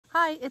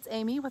Hi, it's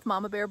Amy with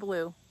Mama Bear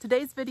Blue.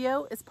 Today's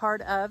video is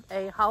part of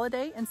a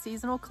holiday and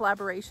seasonal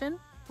collaboration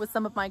with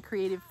some of my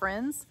creative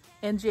friends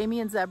and Jami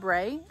and Zeb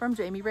Ray from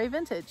Jami Ray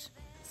Vintage.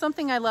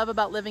 Something I love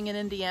about living in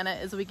Indiana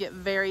is we get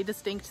very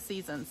distinct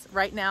seasons.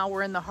 Right now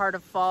we're in the heart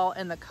of fall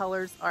and the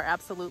colors are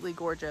absolutely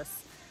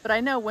gorgeous. But I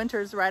know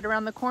winter's right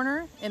around the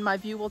corner and my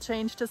view will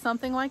change to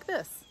something like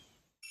this.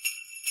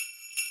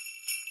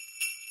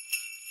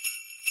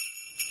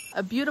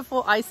 A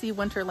beautiful icy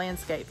winter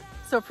landscape.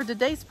 So for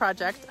today's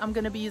project, I'm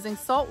going to be using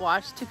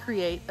Saltwash to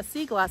create a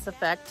sea glass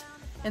effect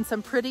and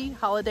some pretty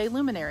holiday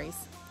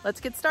luminaries. Let's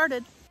get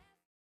started.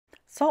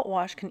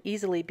 Saltwash can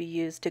easily be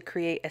used to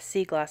create a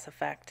sea glass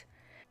effect.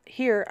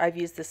 Here I've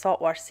used the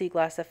Saltwash sea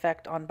glass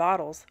effect on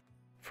bottles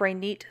for a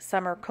neat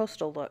summer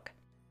coastal look.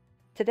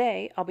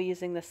 Today I'll be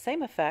using the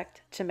same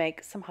effect to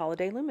make some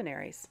holiday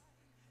luminaries.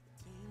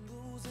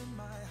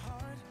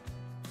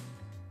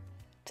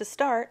 To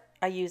start,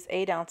 I use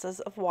 8 ounces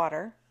of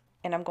water,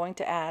 and I'm going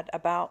to add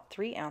about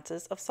 3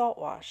 ounces of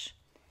Saltwash.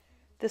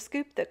 The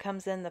scoop that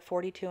comes in the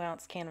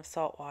 42-ounce can of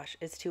Saltwash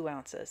is 2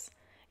 ounces.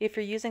 If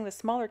you're using the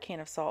smaller can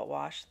of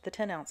Saltwash, the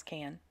 10-ounce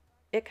can,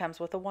 it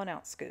comes with a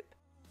 1-ounce scoop.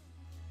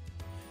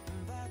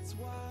 That's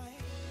why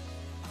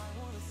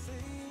I want to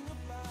sing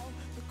about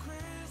the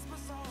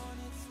Christmas on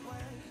its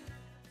way.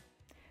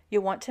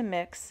 You'll want to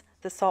mix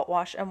the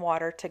Saltwash and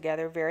water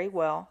together very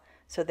well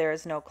so there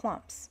is no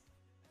clumps.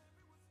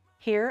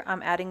 Here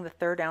I'm adding the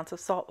 3rd ounce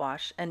of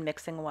Saltwash and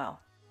mixing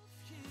well.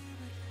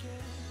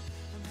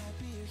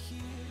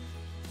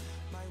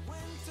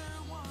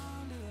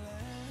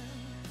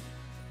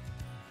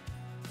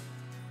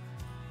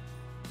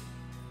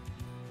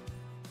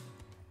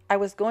 I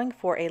was going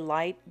for a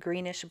light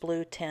greenish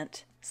blue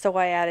tint, so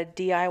I added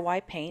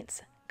DIY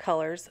paints,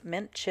 colors,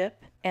 mint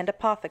chip, and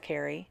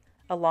apothecary,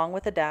 along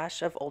with a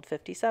dash of Old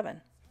 57.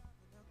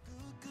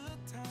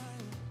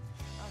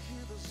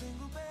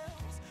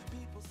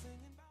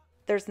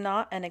 There's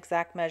not an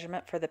exact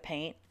measurement for the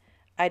paint.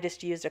 I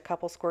just used a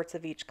couple squirts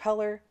of each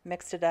color,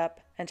 mixed it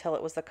up until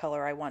it was the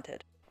color I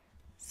wanted.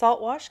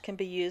 Saltwash can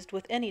be used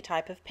with any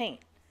type of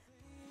paint.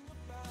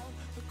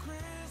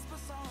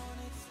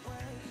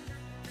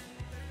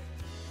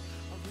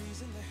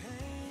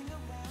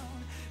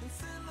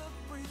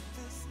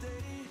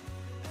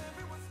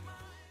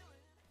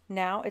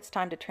 Now it's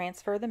time to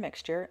transfer the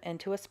mixture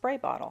into a spray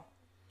bottle.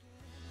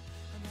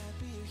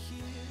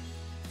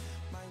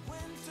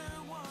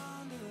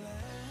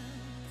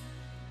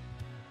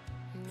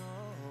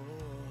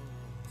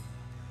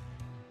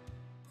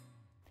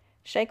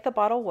 Shake the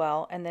bottle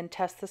well and then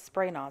test the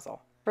spray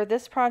nozzle. For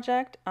this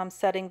project, I'm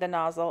setting the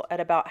nozzle at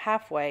about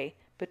halfway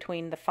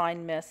between the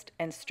fine mist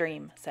and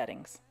stream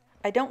settings.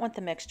 I don't want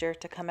the mixture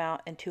to come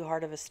out in too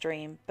hard of a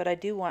stream, but I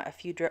do want a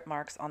few drip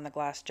marks on the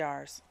glass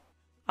jars.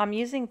 I'm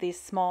using these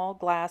small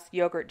glass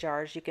yogurt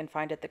jars you can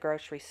find at the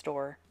grocery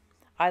store.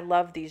 I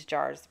love these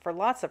jars for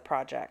lots of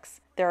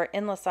projects. There are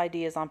endless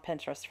ideas on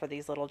Pinterest for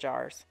these little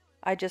jars.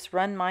 I just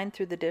run mine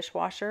through the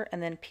dishwasher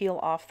and then peel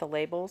off the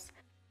labels.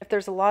 If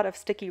there's a lot of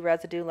sticky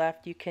residue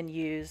left, you can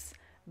use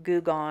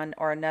Goo Gone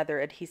or another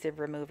adhesive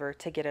remover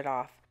to get it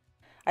off.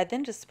 I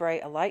then just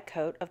spray a light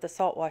coat of the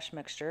Saltwash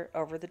mixture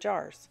over the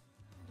jars.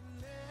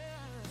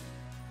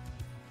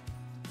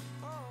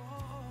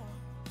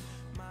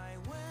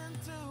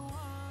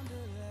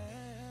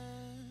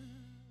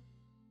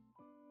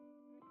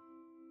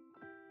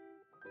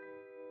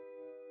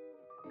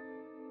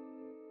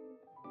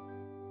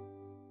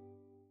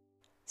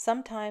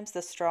 Sometimes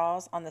the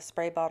straws on the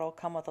spray bottle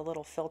come with a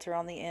little filter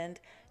on the end.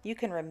 You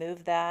can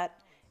remove that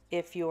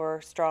if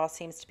your straw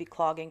seems to be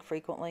clogging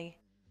frequently.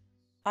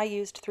 I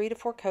used 3 to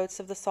 4 coats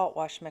of the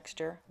Saltwash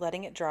mixture,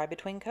 letting it dry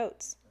between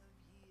coats.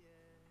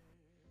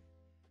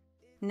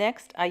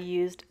 Next, I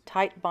used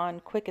Tight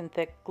Bond Quick and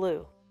Thick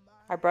glue.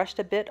 I brushed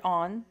a bit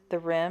on the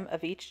rim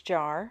of each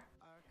jar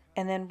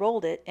and then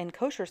rolled it in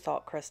kosher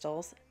salt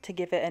crystals to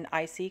give it an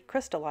icy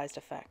crystallized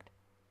effect.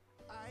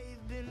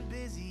 I've been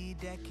busy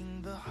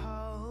decking the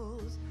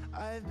halls.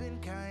 I've been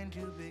kind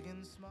to big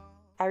and small.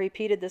 I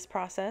repeated this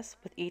process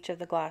with each of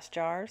the glass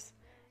jars,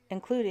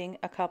 including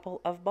a couple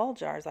of ball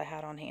jars I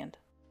had on hand.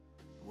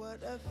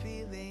 What a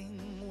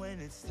feeling when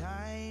it's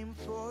time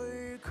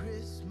for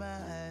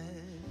Christmas.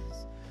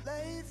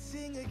 Let's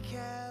sing a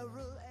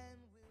carol.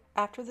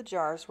 After the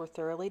jars were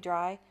thoroughly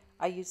dry,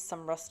 I used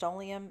some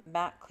Rust-Oleum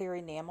matte clear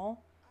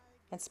enamel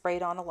and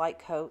sprayed on a light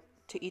coat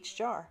to each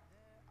jar.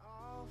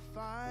 All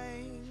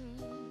fine.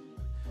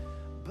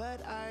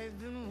 But I've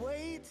been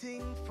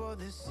waiting for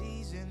the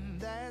season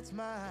that's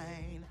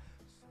mine.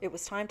 It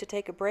was time to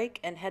take a break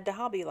and head to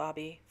Hobby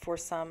Lobby for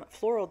some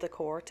floral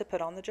decor to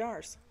put on the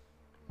jars.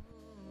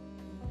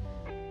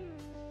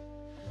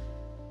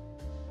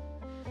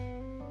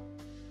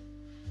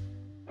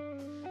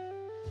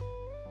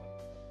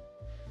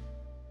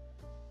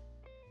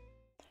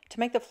 To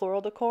make the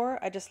floral decor,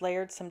 I just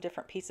layered some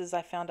different pieces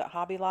I found at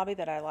Hobby Lobby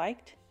that I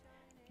liked.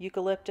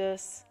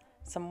 Eucalyptus,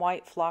 some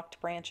white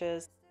flocked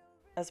branches,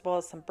 as well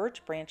as some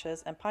birch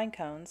branches and pine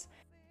cones,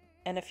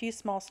 and a few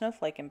small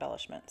snowflake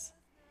embellishments.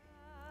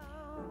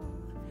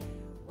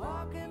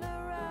 Walking around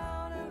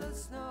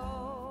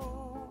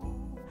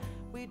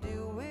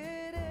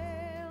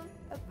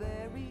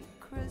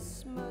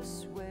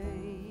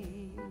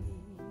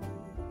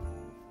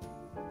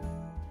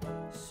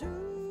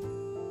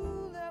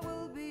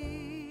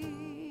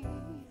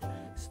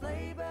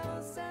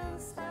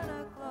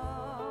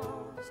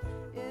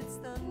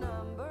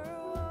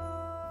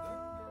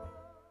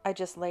I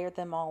just layered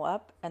them all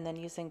up, and then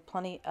using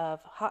plenty of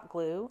hot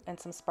glue and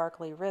some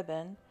sparkly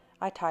ribbon,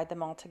 I tied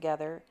them all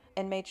together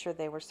and made sure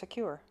they were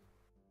secure.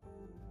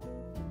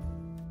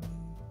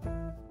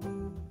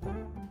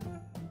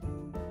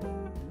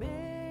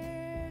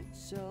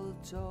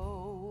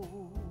 Mistletoe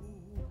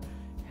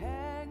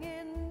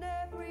hanging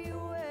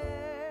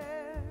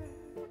everywhere,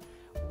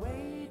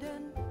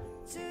 waiting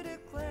to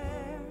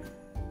declare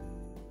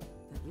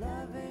that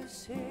love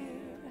is here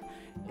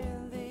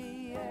in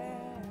the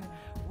air.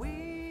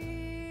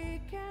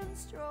 We can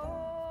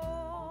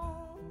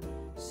stroll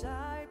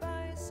side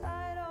by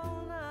side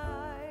all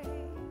night.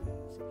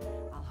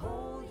 I'll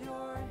hold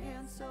your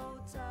hand so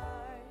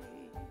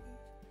tight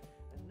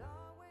and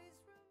always.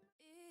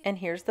 And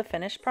here's the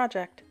finished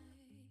project.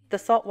 The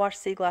Saltwash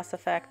sea glass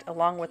effect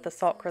along with the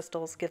salt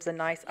crystals gives a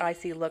nice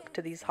icy look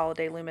to these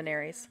holiday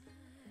luminaries.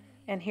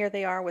 And here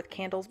they are with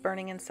candles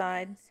burning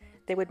inside.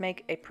 They would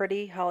make a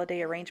pretty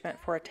holiday arrangement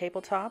for a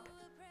tabletop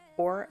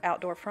or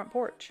outdoor front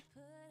porch.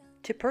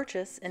 To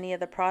purchase any of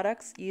the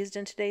products used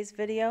in today's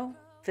video,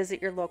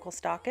 visit your local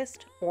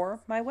stockist or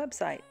my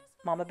website,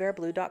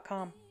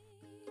 mamabearblue.com.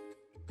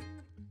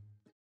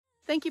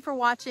 Thank you for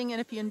watching, and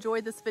if you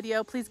enjoyed this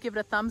video, please give it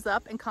a thumbs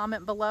up and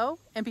comment below,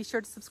 and be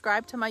sure to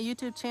subscribe to my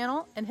YouTube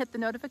channel and hit the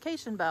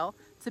notification bell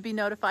to be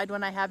notified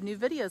when I have new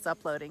videos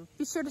uploading.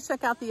 Be sure to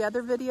check out the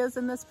other videos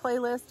in this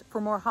playlist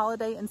for more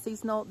holiday and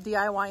seasonal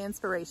DIY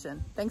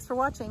inspiration. Thanks for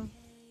watching.